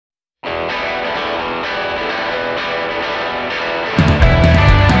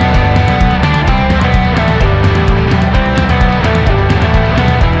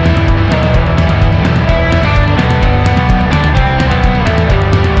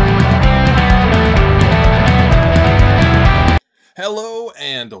Hello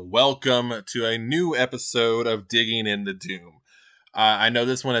and welcome to a new episode of Digging in the Doom. I know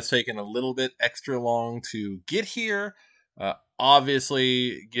this one has taken a little bit extra long to get here.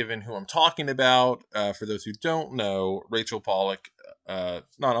 Obviously, given who I'm talking about, for those who don't know, Rachel Pollack,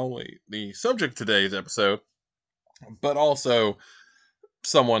 not only the subject of today's episode, but also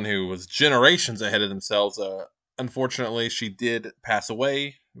someone who was generations ahead of themselves. Unfortunately, she did pass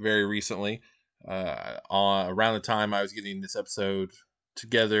away very recently. Around the time I was getting this episode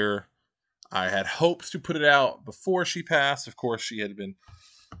together, I had hopes to put it out before she passed. Of course, she had been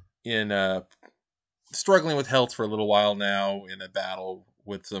in struggling with health for a little while now, in a battle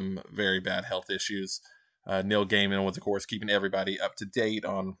with some very bad health issues. Neil Gaiman was, of course, keeping everybody up to date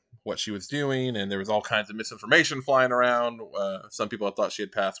on what she was doing, and there was all kinds of misinformation flying around. Some people had thought she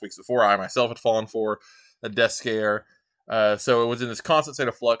had passed weeks before. I myself had fallen for a death scare. So it was in this constant state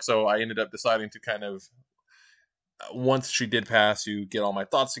of flux. So I ended up deciding to kind of, once she did pass, to get all my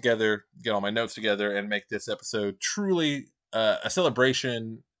thoughts together, get all my notes together, and make this episode truly a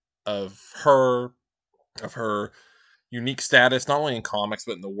celebration of her, of her unique status, not only in comics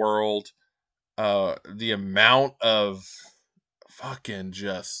but in the world. The amount of fucking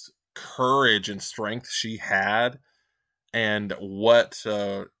just courage and strength she had, and what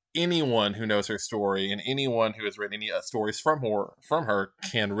anyone who knows her story and anyone who has read any stories from her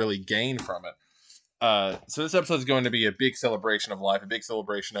can really gain from it. So this episode is going to be a big celebration of life, a big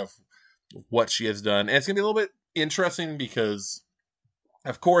celebration of what she has done, and it's going to be a little bit interesting because,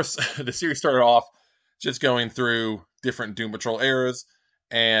 of course, the series started off just going through different Doom Patrol eras,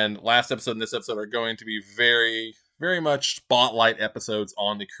 and last episode and this episode are going to be very, very much spotlight episodes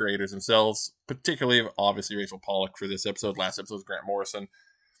on the creators themselves, particularly, obviously, Rachel Pollack for this episode. Last episode was Grant Morrison.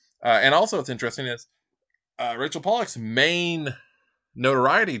 And also what's interesting is Rachel Pollack's main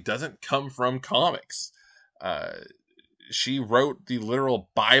notoriety doesn't come from comics. Uh, she wrote the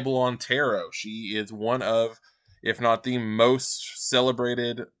literal Bible on tarot. She is one of, if not the most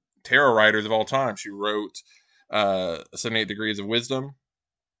celebrated tarot writers of all time. She wrote 78 Degrees of Wisdom,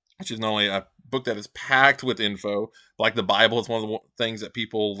 which is not only a book that is packed with info, like the Bible. It's one of the things that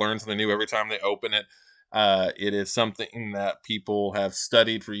people learn something new every time they open it. It is something that people have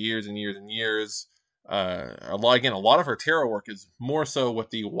studied for years and years and years. A lot of her tarot work is more so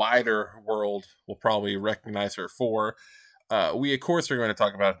what the wider world will probably recognize her for. We, of course, are going to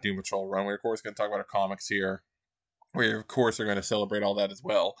talk about Doom Patrol run. We, of course, going to talk about her comics here. We, of course, are going to celebrate all that as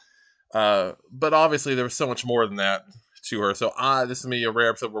well. But obviously, there was so much more than that to her. So this is going to be a rare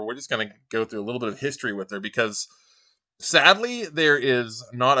episode where we're just going to go through a little bit of history with her, because sadly, there is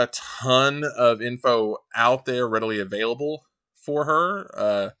not a ton of info out there readily available for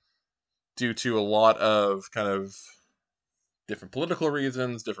her, due to a lot of kind of different political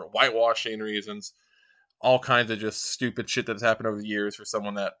reasons, different whitewashing reasons, all kinds of just stupid shit that's happened over the years for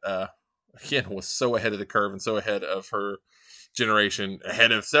someone that, again, was so ahead of the curve and so ahead of her generation,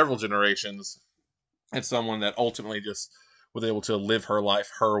 ahead of several generations, and someone that ultimately just was able to live her life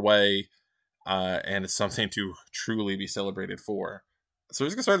her way, and it's something to truly be celebrated for. So we're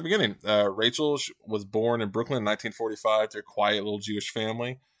just going to start at the beginning. Rachel was born in Brooklyn in 1945 to a quiet little Jewish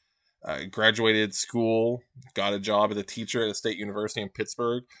family. Graduated school, got a job as a teacher at a state university in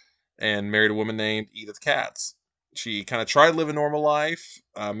Pittsburgh, and married a woman named Edith Katz. She kind of tried to live a normal life,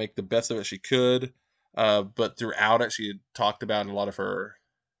 make the best of it she could, but throughout it, she had talked about in a lot of her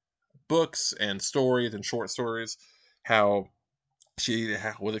books and stories and short stories how she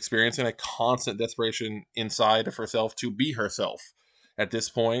was experiencing a constant desperation inside of herself to be herself. At this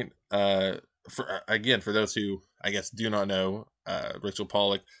point, for those who I guess do not know, Rachel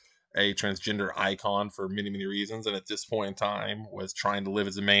Pollack, a transgender icon for many, many reasons, and at this point in time was trying to live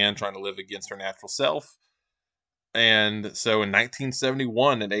as a man, trying to live against her natural self. And so in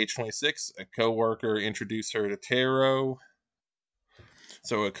 1971, at age 26, a coworker introduced her to tarot.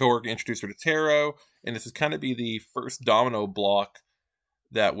 And this would kind of be the first domino block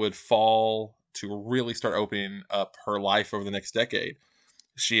that would fall to really start opening up her life over the next decade.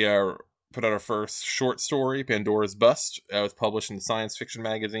 She put out her first short story, Pandora's Bust. It was published in the science fiction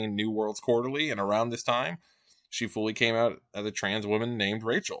magazine New Worlds Quarterly, and around this time, she fully came out as a trans woman named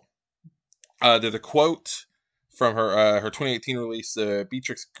Rachel. There's a quote from her 2018 release,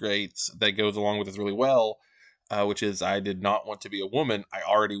 Beatrix Gates, that goes along with this really well, which is, "I did not want to be a woman, I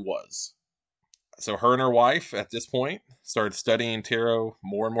already was." So her and her wife, at this point, started studying tarot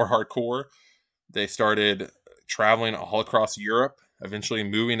more and more hardcore. They started traveling all across Europe, eventually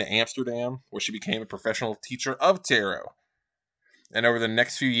moving to Amsterdam, where she became a professional teacher of tarot. And over the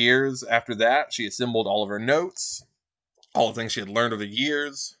next few years after that, she assembled all of her notes, all the things she had learned over the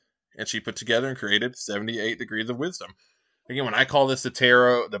years, and she put together and created 78 Degrees of Wisdom. again, when I call this the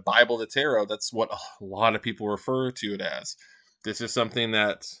tarot, the Bible, the tarot, that's what a lot of people refer to it as. This is something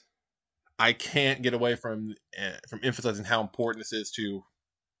that I can't get away from emphasizing how important this is to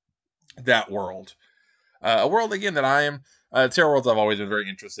that world. A world again that I am. Tarot worlds I've always been very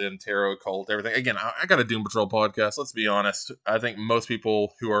interested in, tarot, occult, everything. Again, I got a Doom Patrol podcast. Let's be honest. I think most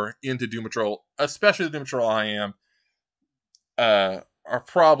people who are into Doom Patrol, especially the Doom Patrol I am, are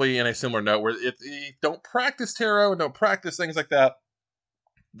probably in a similar note where if they don't practice tarot and don't practice things like that,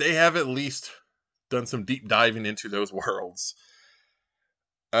 they have at least done some deep diving into those worlds.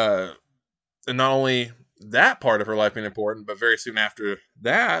 Uh, and not only that part of her life being important, but very soon after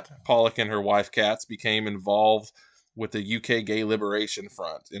that, Pollack and her wife Katz became involved with the UK Gay Liberation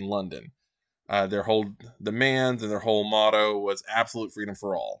Front in London. Their whole demands and their whole motto was absolute freedom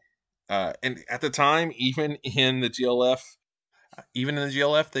for all. And at the time, even in the GLF,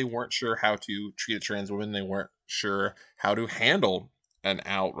 they weren't sure how to treat a trans woman. They weren't sure how to handle an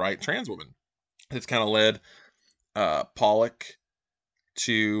outright trans woman. It's kind of led Pollack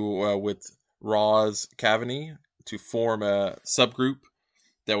to, with Roz Cavaney, to form a subgroup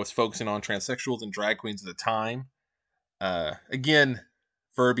that was focusing on transsexuals and drag queens at the time. Again,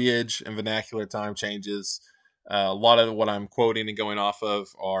 verbiage and vernacular time changes. A lot of what I'm quoting and going off of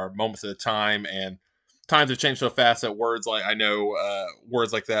are moments at a time, and times have changed so fast that words like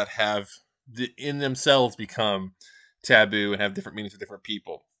words like that have in themselves become taboo and have different meanings for different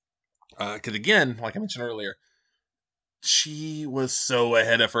people. Because again, like I mentioned earlier, she was so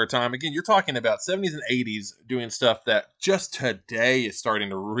ahead of her time. Again, you're talking about 70s and 80s doing stuff that just today is starting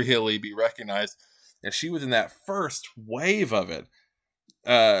to really be recognized. And she was in that first wave of it.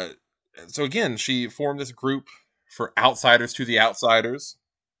 Uh, so again, she formed this group for outsiders to the outsiders,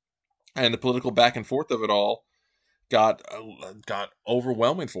 and the political back and forth of it all got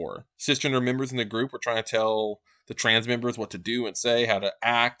overwhelming for her. Cisgender members in the group were trying to tell the trans members what to do and say, how to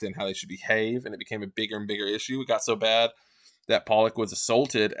act, and how they should behave, and it became a bigger and bigger issue. It got so bad that Pollack was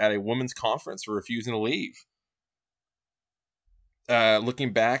assaulted at a women's conference for refusing to leave.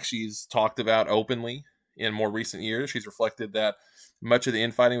 Looking back, she's talked about openly in more recent years. She's reflected that much of the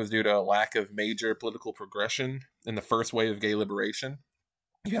infighting was due to a lack of major political progression in the first wave of gay liberation.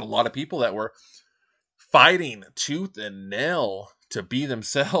 You had a lot of people that were fighting tooth and nail to be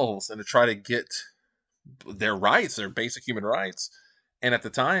themselves and to try to get their rights, their basic human rights. And at the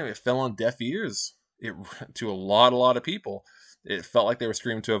time, it fell on deaf ears to a lot of people. It felt like they were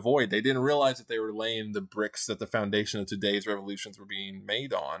screaming to avoid. They didn't realize that they were laying the bricks that the foundation of today's revolutions were being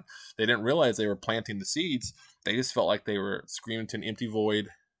made on. They didn't realize they were planting the seeds. They just felt like they were screaming to an empty void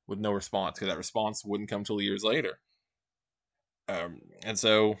with no response, because that response wouldn't come till years later. And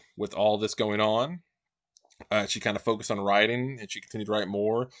so, with all this going on, she kind of focused on writing, and she continued to write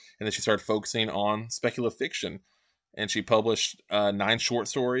more. And then she started focusing on speculative fiction. And she published 9 short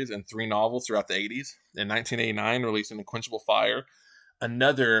stories and 3 novels throughout the 80s. In 1989, released An Unquenchable Fire,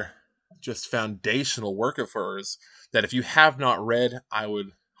 another just foundational work of hers that if you have not read, I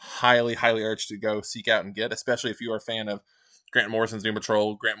would highly, highly urge to go seek out and get, especially if you are a fan of Grant Morrison's Doom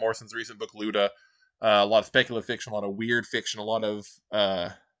Patrol, Grant Morrison's recent book, Luda. A lot of speculative fiction, a lot of weird fiction, a lot of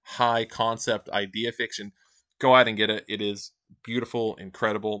high concept idea fiction. Go out and get it. It is beautiful,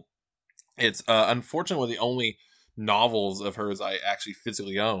 incredible. It's unfortunately the only novels of hers I actually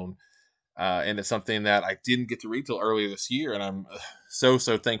physically own. And it's something that I didn't get to read till earlier this year, and I'm so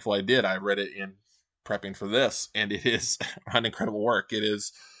thankful I did. I read it in prepping for this, and it is an incredible work. It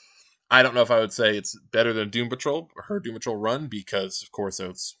is. I don't know if I would say it's better than Doom Patrol, her Doom Patrol run, because of course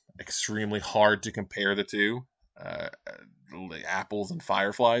it's extremely hard to compare the two, the apples and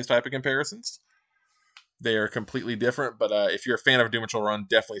fireflies type of comparisons. They are completely different, but if you're a fan of a Doom Patrol run,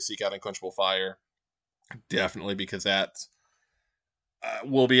 definitely seek out Unquenchable Fire. Definitely, because that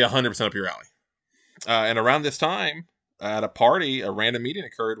will be 100% up your alley. And around this time, at a party, a random meeting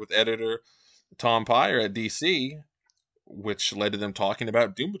occurred with editor Tom Pyre at DC, which led to them talking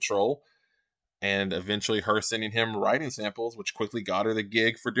about Doom Patrol, and eventually her sending him writing samples, which quickly got her the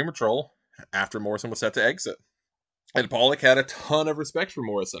gig for Doom Patrol after Morrison was set to exit. And Pollack had a ton of respect for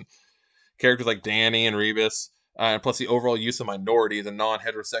Morrison. Characters like Danny and Rebus, and plus the overall use of minorities and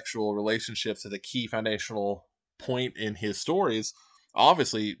non-heterosexual relationships as a key foundational point in his stories,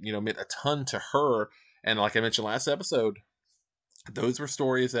 obviously, meant a ton to her. And like I mentioned last episode, those were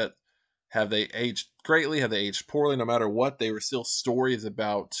stories that, have they aged greatly, have they aged poorly, no matter what, they were still stories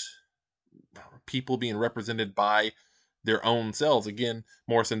about people being represented by their own selves. Again,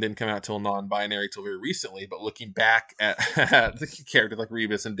 Morrison didn't come out till non-binary till very recently, but looking back at the characters like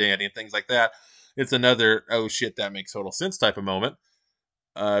Rebus and Danny and things like that, it's another, oh shit, that makes total sense type of moment.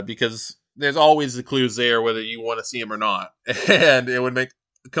 Because there's always the clues there, whether you want to see them or not. And it would make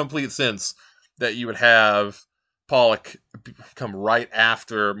complete sense that you would have Pollack come right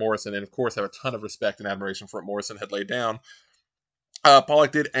after Morrison, and of course have a ton of respect and admiration for what Morrison had laid down.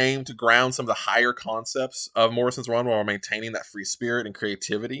 Pollack did aim to ground some of the higher concepts of Morrison's run while maintaining that free spirit and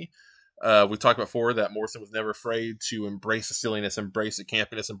creativity. We talked about before that Morrison was never afraid to embrace the silliness, embrace the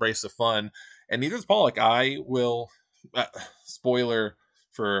campiness, embrace the fun, and neither is Pollack. I will, spoiler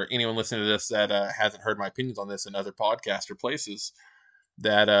for anyone listening to this that hasn't heard my opinions on this in other podcasts or places,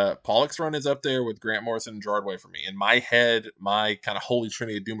 that Pollack's run is up there with Grant Morrison and Gerard Way for me. In my head, my kind of holy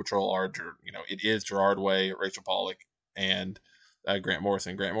trinity of Doom Patrol are, it is Gerard Way, Rachel Pollack, and Grant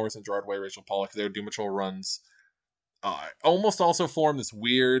Morrison. Grant Morrison, Gerard Way, Rachel Pollack. Their Doom Patrol runs almost also form this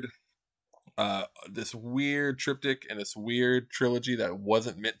weird triptych and this weird trilogy that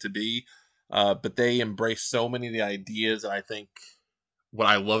wasn't meant to be. But they embrace so many of the ideas that I think what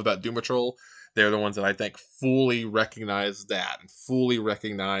I love about Doom Patrol. They're the ones that I think fully recognize that and fully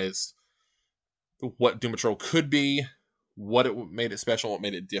recognize what Doom Patrol could be, what it made it special, what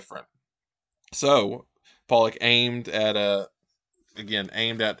made it different. So Pollack aimed at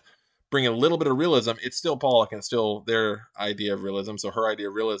bringing a little bit of realism. It's still Pollack and it's still their idea of realism. So her idea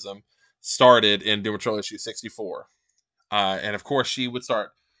of realism started in Doom Patrol issue 64. And of course, she would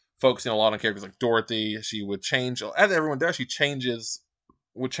start focusing a lot on characters like Dorothy. She would change, as everyone does,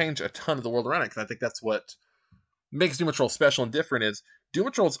 would change a ton of the world around it. Because I think that's what makes Doom Patrol special and different is Doom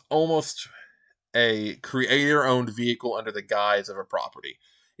Patrol is almost a creator-owned vehicle under the guise of a property.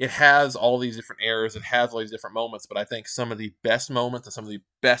 It has all these different eras, it has all these different moments, but I think some of the best moments and some of the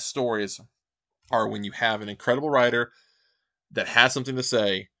best stories are when you have an incredible writer that has something to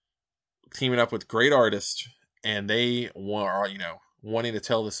say, teaming up with great artists, and they are, wanting to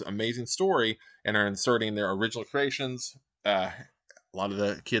tell this amazing story and are inserting their original creations. A lot of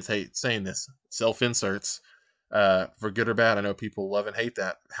the kids hate saying this, self-inserts, for good or bad. I know people love and hate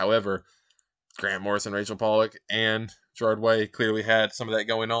that. However, Grant Morrison, Rachel Pollack, and Gerard Way clearly had some of that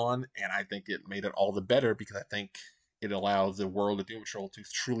going on, and I think it made it all the better because I think it allows the world of Doom Patrol to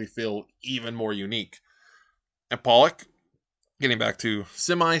truly feel even more unique. And Pollack, getting back to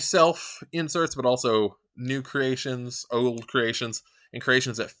semi-self inserts, but also new creations, old creations, and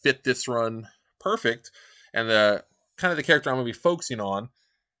creations that fit this run perfect. And the kind of the character I'm going to be focusing on,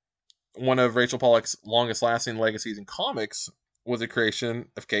 one of Rachel Pollack's longest lasting legacies in comics was a creation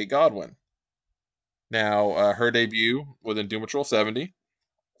of Kate Godwin. Now, her debut was in Doom Patrol 70,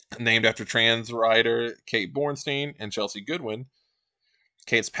 named after trans writer Kate Bornstein and Chelsea Goodwin.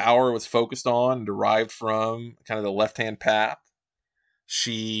 Kate's power was focused on and derived from kind of the left-hand path.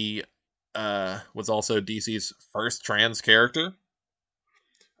 She was also DC's first trans character.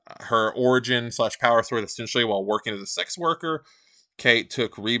 Her origin / power story essentially while working as a sex worker. Kate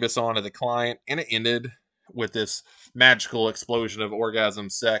took Rebus on as a client, and it ended with this magical explosion of orgasm,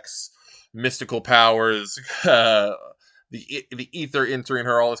 sex, mystical powers, the ether entering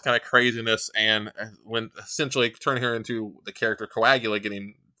her, all this kind of craziness, and when essentially turning her into the character Coagula,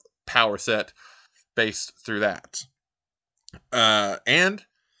 getting power set based through that. And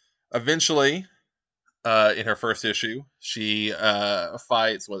eventually, in her first issue, she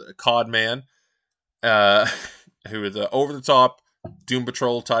fights with a Cod Man, who is an over-the-top Doom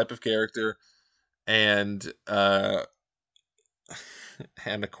Patrol type of character, and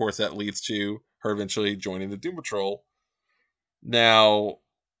and of course that leads to her eventually joining the Doom Patrol. Now,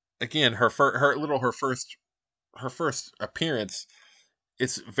 again, her first appearance,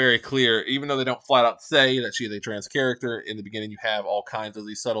 it's very clear, even though they don't flat out say that she is a trans character. In the beginning, you have all kinds of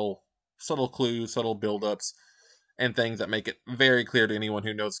these subtle clues, subtle buildups, and things that make it very clear to anyone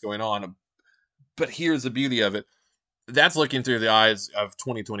who knows what's going on. But here's the beauty of it. That's looking through the eyes of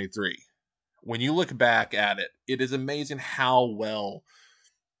 2023. When you look back at it, it is amazing how well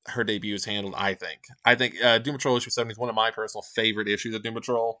her debut is handled, I think. Doom Patrol issue 70 is one of my personal favorite issues of Doom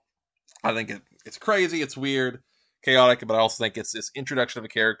Patrol. I think it's crazy, it's weird, chaotic, but I also think it's this introduction of a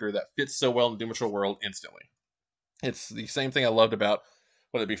character that fits so well in the Doom Patrol world instantly. It's the same thing I loved about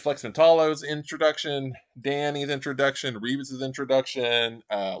whether it be Flex Mentalo's introduction, Danny's introduction, Rebus's introduction,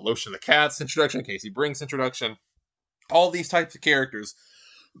 Lotion the Cat's introduction, Casey Brink's introduction. All these types of characters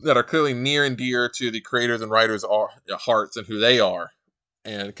that are clearly near and dear to the creators and writers' hearts and who they are,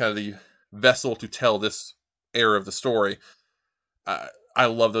 and kind of the vessel to tell this era of the story. I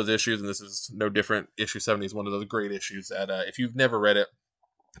love those issues, and this is no different. Issue 70 is one of those great issues that if you've never read it,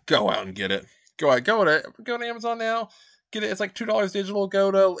 go out and get it. Go to Amazon now. Get it. It's like $2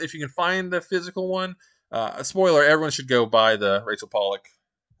 digital. If you can find the physical one. A spoiler: everyone should go buy the Rachel Pollack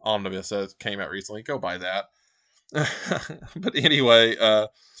omnibus that came out recently. Go buy that. But anyway,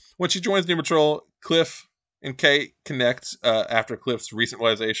 when she joins Doom Patrol, Cliff and Kate connect after Cliff's recent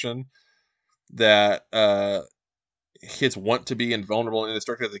realization that his want to be invulnerable and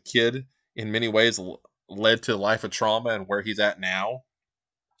indestructible as a kid in many ways led to a life of trauma and where he's at now.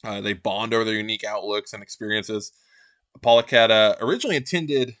 They bond over their unique outlooks and experiences. Pollack had originally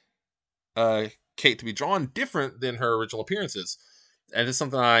intended uh, Kate to be drawn different than her original appearances. And it's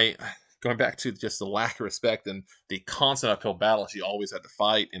something going back to just the lack of respect and the constant uphill battle she always had to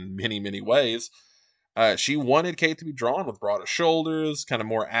fight in many, many ways. She wanted Kate to be drawn with broader shoulders, kind of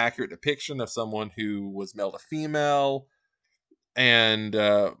more accurate depiction of someone who was male to female. And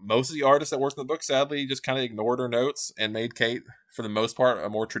most of the artists that worked in the book, sadly, just kind of ignored her notes and made Kate, for the most part, a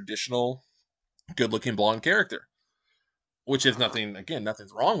more traditional, good-looking blonde character. Which is nothing, again,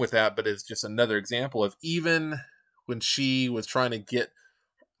 nothing's wrong with that, but it's just another example of even when she was trying to get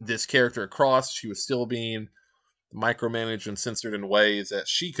this character across, she was still being micromanaged and censored in ways that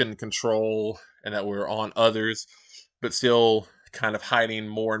she couldn't control and that were on others, but still kind of hiding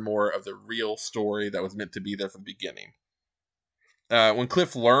more and more of the real story that was meant to be there from the beginning. When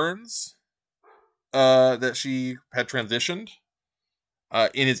Cliff learns that she had transitioned,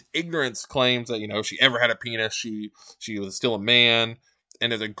 in his ignorance, claims that if she ever had a penis, she was still a man.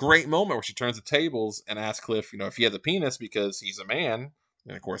 And there's a great moment where she turns the tables and asks Cliff, if he has a penis because he's a man.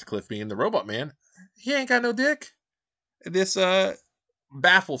 And of course, Cliff being the robot man, he ain't got no dick. This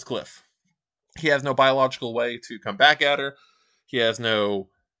baffles Cliff. He has no biological way to come back at her. He has no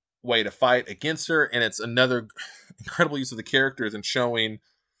way to fight against her, and it's another incredible use of the characters and showing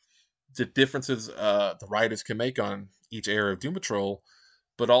the differences the writers can make on each era of Doom Patrol,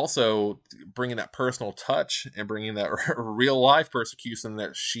 but also bringing that personal touch and bringing that real life persecution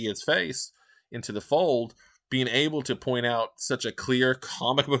that she has faced into the fold, being able to point out such a clear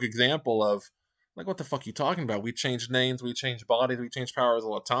comic book example of, like, what the fuck are you talking about? We change names, we change bodies, we change powers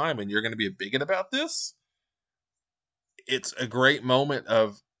all the time, and you're going to be a bigot about this? It's a great moment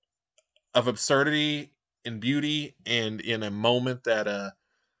of absurdity and beauty, and in a moment that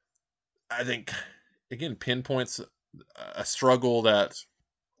I think, again, pinpoints a struggle that,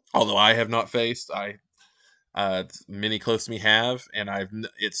 although I have not faced, many close to me have, and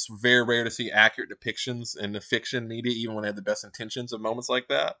it's very rare to see accurate depictions in the fiction media, even when I have the best intentions of moments like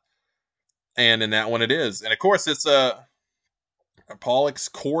that. And in that one, it is, and of course, it's a Pollack's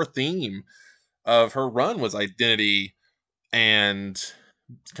core theme of her run was identity and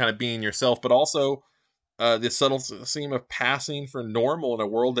kind of being yourself, but also this subtle theme of passing for normal in a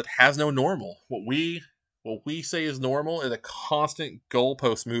world that has no normal. What we say is normal is a constant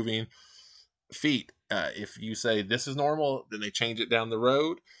goalpost moving feet. If you say this is normal, then they change it down the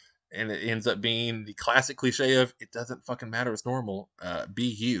road, and it ends up being the classic cliche of it doesn't fucking matter. It's normal. Be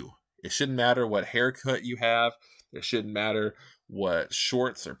you. It shouldn't matter what haircut you have. It shouldn't matter what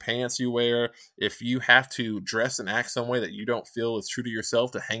shorts or pants you wear. If you have to dress and act some way that you don't feel is true to yourself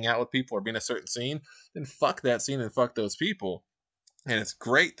to hang out with people or be in a certain scene, then fuck that scene and fuck those people. And it's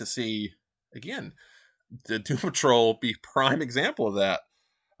great to see, again, the Doom Patrol be prime example of that.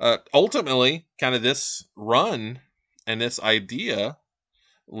 Ultimately, kind of this run and this idea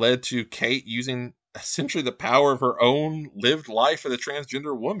led to Kate using essentially the power of her own lived life as a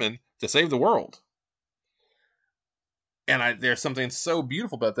transgender woman to save the world. And there's something so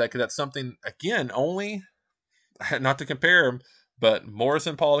beautiful about that, because that's something, again, only, not to compare them, but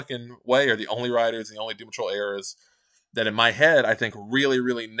Morrison, Pollack, and Way are the only writers, the only Doom Patrol eras that in my head I think really,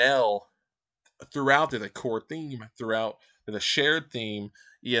 really nail throughout. There's a core theme throughout. There's a shared theme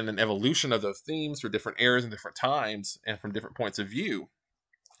and an evolution of those themes for different eras and different times and from different points of view.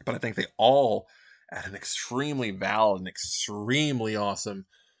 But I think they all add an extremely valid and extremely awesome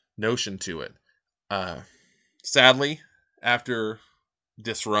notion to it. Uh, Sadly, after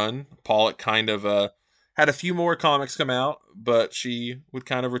this run, Pollock kind of had a few more comics come out, but she would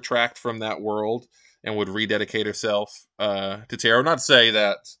kind of retract from that world and would rededicate herself to tarot. Not to say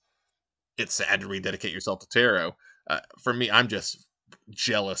that it's sad to rededicate yourself to tarot. For me, I'm just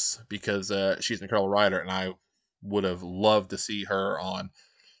jealous because she's an incredible writer, and I would have loved to see her on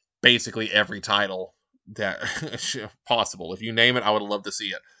basically every title that possible. If you name it, I would love to see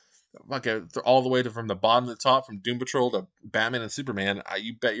it. Like all the way from the bottom to the top, from Doom Patrol to Batman and Superman.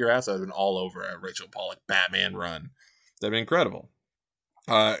 You bet your ass I've been all over a Rachel Pollack Batman run. That'd be incredible.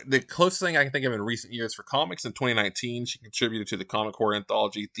 The closest thing I can think of in recent years for comics, in 2019, she contributed to the comic horror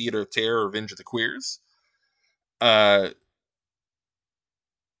anthology Theater of Terror, Revenge of the Queers. Uh,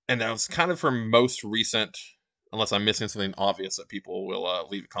 and that was kind of her most recent, unless I'm missing something obvious that people will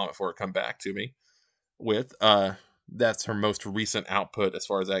leave a comment for or come back to me with. That's her most recent output as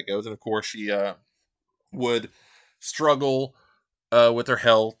far as that goes. And of course, she would struggle with her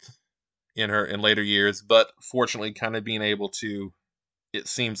health in later years, but fortunately, kind of being able to, it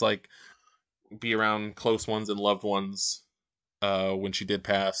seems like, be around close ones and loved ones when she did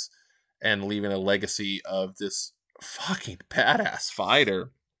pass, and leaving a legacy of this fucking badass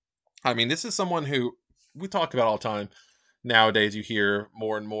fighter. I mean, this is someone who we talk about all the time. Nowadays, you hear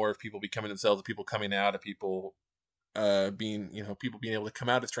more and more of people becoming themselves, of people coming out, of people being, people being able to come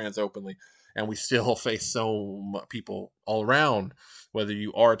out as trans openly, and we still face so much people all around, whether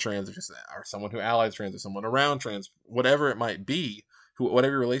you are trans or just or someone who allies trans or someone around trans, whatever it might be,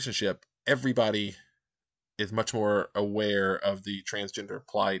 whatever your relationship, everybody is much more aware of the transgender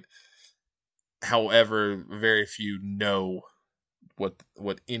plight. However, very few know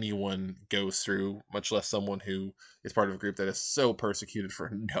what anyone goes through, much less someone who is part of a group that is so persecuted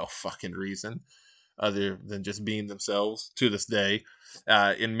for no fucking reason other than just being themselves to this day.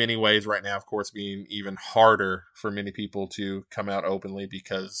 In many ways, right now, of course, being even harder for many people to come out openly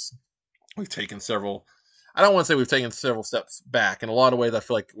because we've taken several. I don't want to say we've taken several steps back. In a lot of ways, I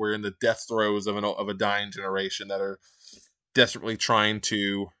feel like we're in the death throes of a dying generation that are desperately trying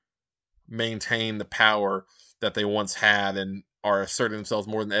to maintain the power that they once had and are asserting themselves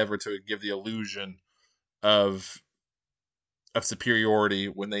more than ever to give the illusion of superiority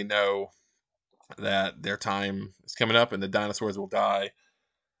when they know that their time is coming up and the dinosaurs will die.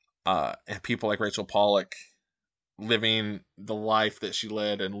 And people like Rachel Pollack living the life that she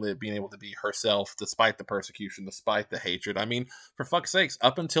led and being able to be herself despite the persecution, despite the hatred. I mean, for fuck's sakes,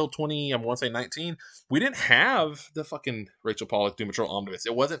 up until 20, I want to say 19, we didn't have the fucking Rachel Pollack Doom Patrol omnibus.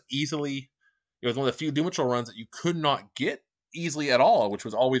 It wasn't easily, it was one of the few Doom Patrol runs that you could not get easily at all, which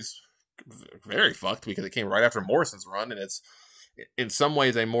was always very fucked because it came right after Morrison's run, and it's in some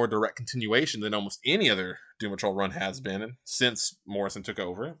ways a more direct continuation than almost any other Doom Patrol run has been since Morrison took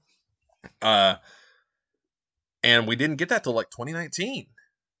over. Uh, and we didn't get that till like 2019.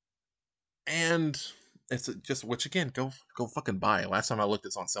 And it's just, which again, go fucking buy it. Last time I looked,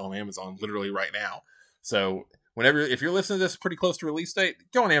 it's on sale on Amazon literally right now. So whenever, if you're listening to this pretty close to release date,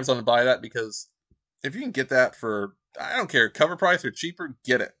 go on Amazon and buy that, because if you can get that for, I don't care, cover price or cheaper,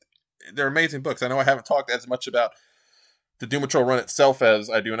 get it. They're amazing books. I know I haven't talked as much about the Doom Patrol run itself as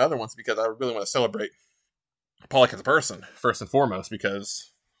I do in other ones, because I really want to celebrate Pollack as a person first and foremost,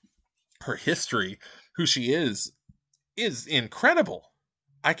 because her history, who she is incredible.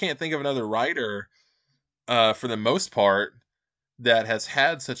 I can't think of another writer, for the most part, that has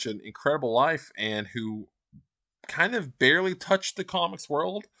had such an incredible life and who kind of barely touched the comics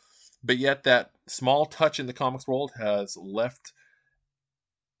world, but yet that small touch in the comics world has left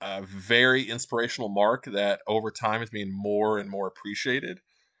a very inspirational mark that over time is being more and more appreciated.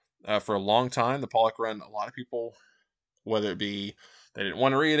 For a long time, the Pollock run, a lot of people, whether it be they didn't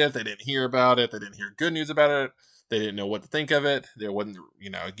want to read it, they didn't hear about it, they didn't hear good news about it, they didn't know what to think of it. There wasn't,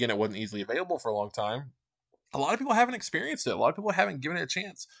 again, it wasn't easily available for a long time. A lot of people haven't experienced it. A lot of people haven't given it a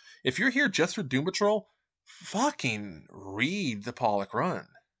chance. If you're here just for Doom Patrol, fucking read the Pollock run.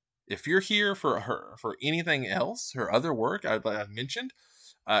 If you're here for her for anything else, her other work I've mentioned,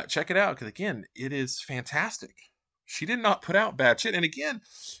 check it out, because again, it is fantastic. She did not put out bad shit, and again,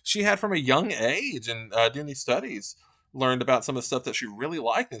 she had from a young age and doing these studies learned about some of the stuff that she really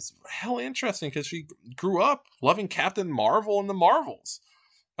liked. It's hell interesting because she grew up loving Captain Marvel and the Marvels.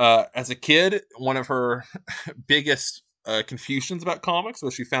 As a kid, one of her biggest confusions about comics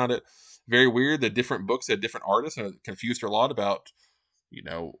was she found it very weird that different books had different artists, and it confused her a lot about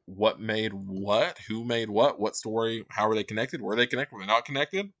what made what, who made what story, how were they connected, were they connected, were they not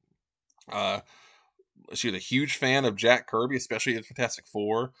connected. uh she was a huge fan of Jack Kirby, especially in Fantastic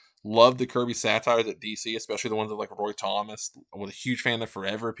Four. Loved the Kirby satires at DC, especially the ones of like Roy Thomas. Was a huge fan of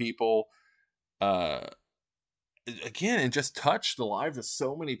Forever People. uh Again, and just touched the lives of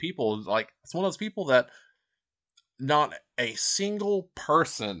so many people. Like, it's one of those people that not a single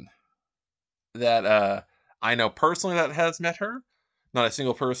person that I know personally that has met her, not a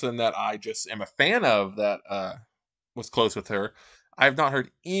single person that I just am a fan of that was close with her. I've not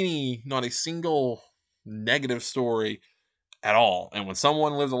heard not a single negative story at all. And when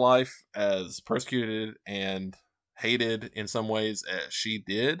someone lives a life as persecuted and hated in some ways as she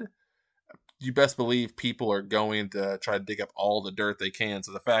did, you best believe people are going to try to dig up all the dirt they can.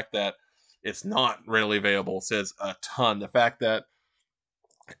 So the fact that it's not readily available says a ton. The fact that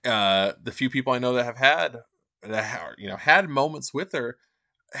the few people I know that have had moments with her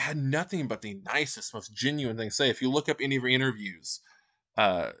had nothing but the nicest, most genuine things to say. If you look up any of her interviews,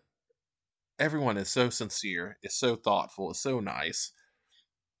 uh, everyone is so sincere, is so thoughtful, is so nice.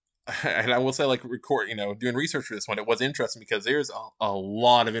 And I will say, like, doing research for this one, it was interesting because there's a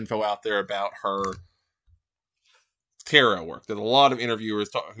lot of info out there about her tarot work. There's a lot of interviewers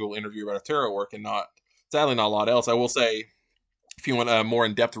who will interview about tarot work, and sadly not a lot else. I will say, if you want a more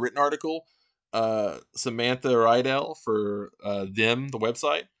in-depth written article, Samantha Rydell for the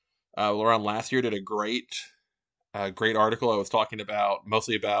website, around last year did a great article. I was talking about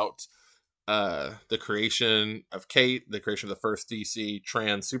mostly about the creation of Kate, the creation of the first DC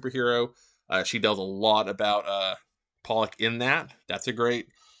trans superhero. She does a lot about Pollack in that. That's a great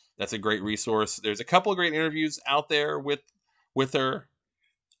resource. There's a couple of great interviews out there with her.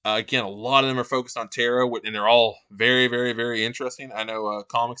 Again, a lot of them are focused on tarot, and they're all very, very, very interesting. I know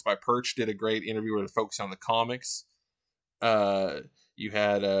Comics by Perch did a great interview where they focused on the comics. Uh, you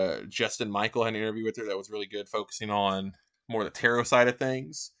had Justin Michael had an interview with her that was really good, focusing on more the tarot side of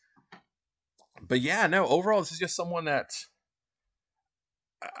things. But yeah, no, overall, this is just someone that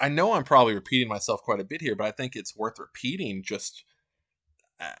I know I'm probably repeating myself quite a bit here, but I think it's worth repeating just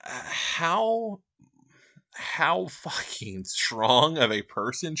how fucking strong of a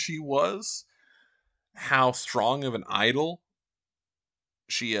person she was, how strong of an idol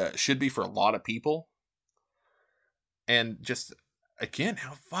she should be for a lot of people, and just again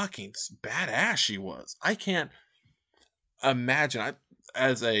how fucking badass she was. I can't imagine.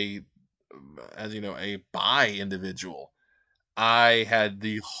 As you know, a bi individual, I had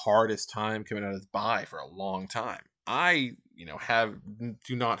the hardest time coming out as bi for a long time. I, have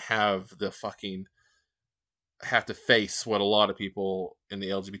do not have the fucking have to face what a lot of people in the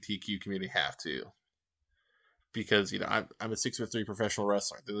LGBTQ community have to, because I'm a 6'3" professional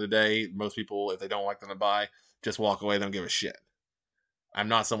wrestler. At the end of the day, most people, if they don't like them to buy, just walk away. They don't give a shit. I'm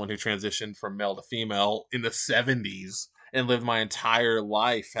not someone who transitioned from male to female in the 70s and lived my entire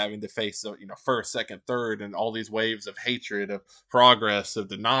life having to face first, second, third, and all these waves of hatred, of progress, of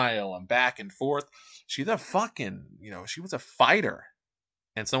denial, and back and forth. She's a fucking, she was a fighter,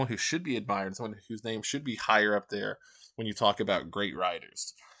 and someone who should be admired, someone whose name should be higher up there when you talk about great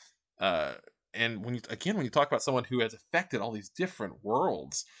writers. Uh, and when you talk about someone who has affected all these different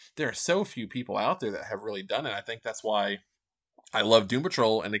worlds, there are so few people out there that have really done it. I think that's why I love Doom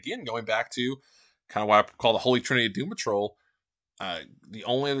Patrol. And again, going back to kind of why I call the Holy Trinity of Doom Patrol, the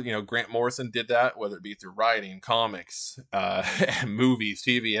only, Grant Morrison did that, whether it be through writing, comics, movies,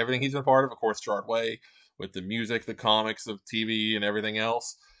 TV, everything he's been part of course, Gerard Way with the music, the comics, the TV, and everything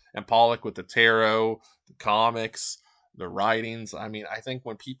else, and Pollack with the tarot, the comics, the writings. I mean, I think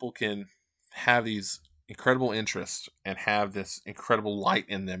when people can have these incredible interests and have this incredible light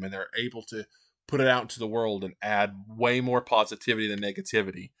in them, and they're able to put it out into the world and add way more positivity than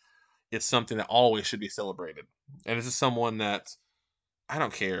negativity, it's something that always should be celebrated. And this is someone that, I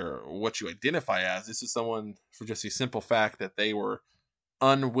don't care what you identify as. This is someone, for just the simple fact that they were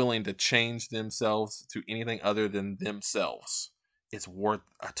unwilling to change themselves to anything other than themselves. It's worth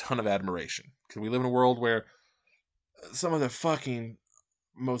a ton of admiration, because we live in a world where some of the fucking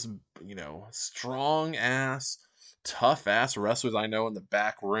most, strong ass, tough ass wrestlers I know in the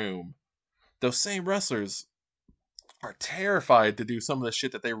back room, those same wrestlers are terrified to do some of the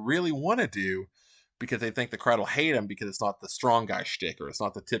shit that they really want to do, because they think the crowd will hate them, because it's not the strong guy shtick, or it's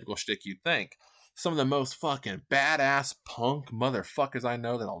not the typical shtick you'd think. Some of the most fucking badass punk motherfuckers I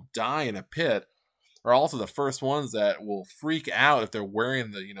know that'll die in a pit are also the first ones that will freak out if they're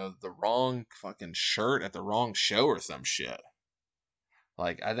wearing the wrong fucking shirt at the wrong show or some shit.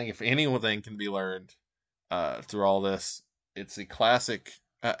 Like, I think if anything can be learned through all this, it's the classic,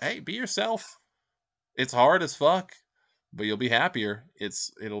 hey, be yourself. It's hard as fuck, but you'll be happier.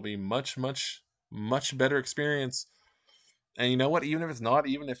 It'll be much, much, much better experience. And you know what? Even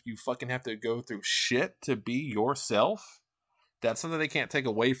if you fucking have to go through shit to be yourself, that's something they can't take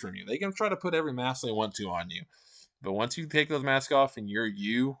away from you. They can try to put every mask they want to on you, but once you take those masks off and you're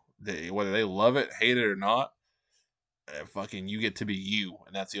you, whether they love it, hate it, or not, fucking you get to be you,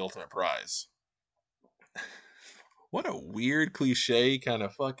 and that's the ultimate prize. What a weird cliche kind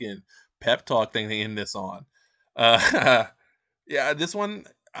of fucking pep talk thing to end this on. Yeah, this one,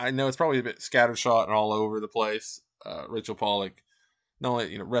 I know it's probably a bit scattershot and all over the place. Rachel Pollack, not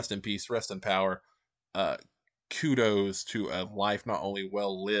only, rest in peace, rest in power. Uh, Kudos to a life not only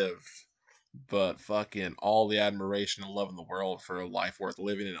well lived, but fucking all the admiration and love in the world for a life worth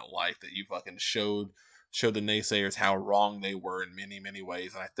living, and a life that you fucking showed the naysayers how wrong they were in many, many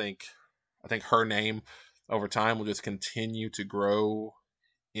ways. And I think her name over time will just continue to grow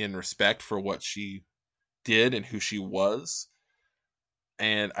in respect for what she did and who she was.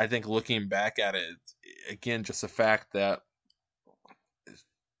 And I think looking back at it, again, just the fact that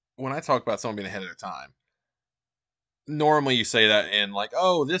when I talk about someone being ahead of their time, normally you say that in like,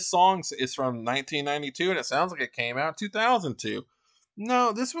 oh, this song is from 1992 and it sounds like it came out 2002.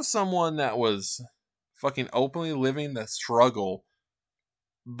 No, this was someone that was fucking openly living the struggle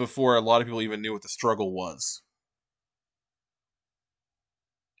before a lot of people even knew what the struggle was.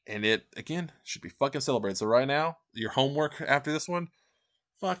 And it, again, should be fucking celebrated. So right now, your homework after this one,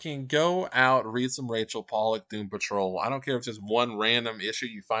 fucking go out, read some Rachel Pollack Doom Patrol. I don't care if it's just one random issue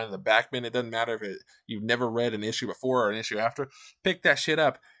you find in the back bin. It doesn't matter if you've never read an issue before or an issue after. Pick that shit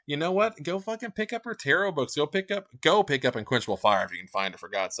up. You know what? Go fucking pick up her tarot books. Go pick up Unquenchable Fire if you can find it. For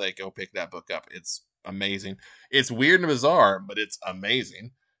God's sake, go pick that book up. It's amazing. It's weird and bizarre, but it's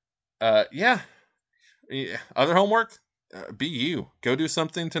amazing. Yeah. Other homework? Be you. Go do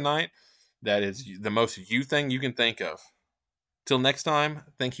something tonight that is the most you thing you can think of. Till next time,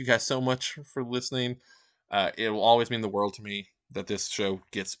 thank you guys so much for listening. It will always mean the world to me that this show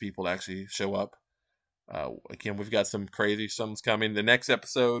gets people to actually show up. Again, we've got some crazy stuff's coming. The next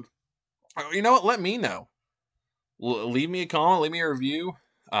episode, you know what? Let me know. Leave me a comment, leave me a review.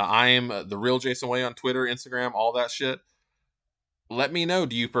 I am the real Jason Way on Twitter, Instagram, all that shit. Let me know.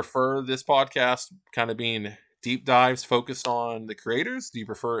 Do you prefer this podcast kind of being deep dives focused on the creators? Do you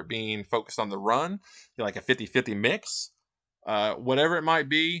prefer it being focused on the run? You like a 50-50 mix? Whatever it might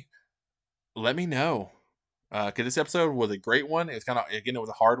be, let me know. Because this episode was a great one. It's kind of, again, it was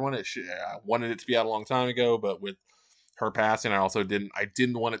a hard one. I wanted it to be out a long time ago, but with her passing, I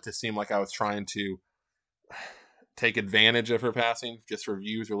didn't want it to seem like I was trying to take advantage of her passing just for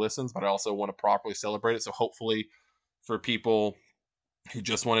views or listens, but I also want to properly celebrate it. So hopefully for people who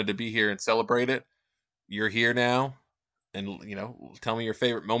just wanted to be here and celebrate it, you're here now. And, tell me your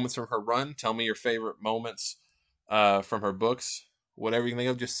favorite moments from her run. Tell me your favorite moments from her books. Whatever you can think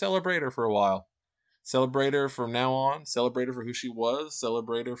of, just celebrate her for a while. Celebrate her from now on. Celebrate her for who she was.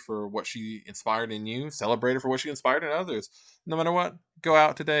 Celebrate her for what she inspired in you. Celebrate her for what she inspired in others. No matter what, go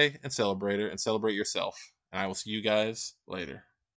out today and celebrate her and celebrate yourself. And I will see you guys later.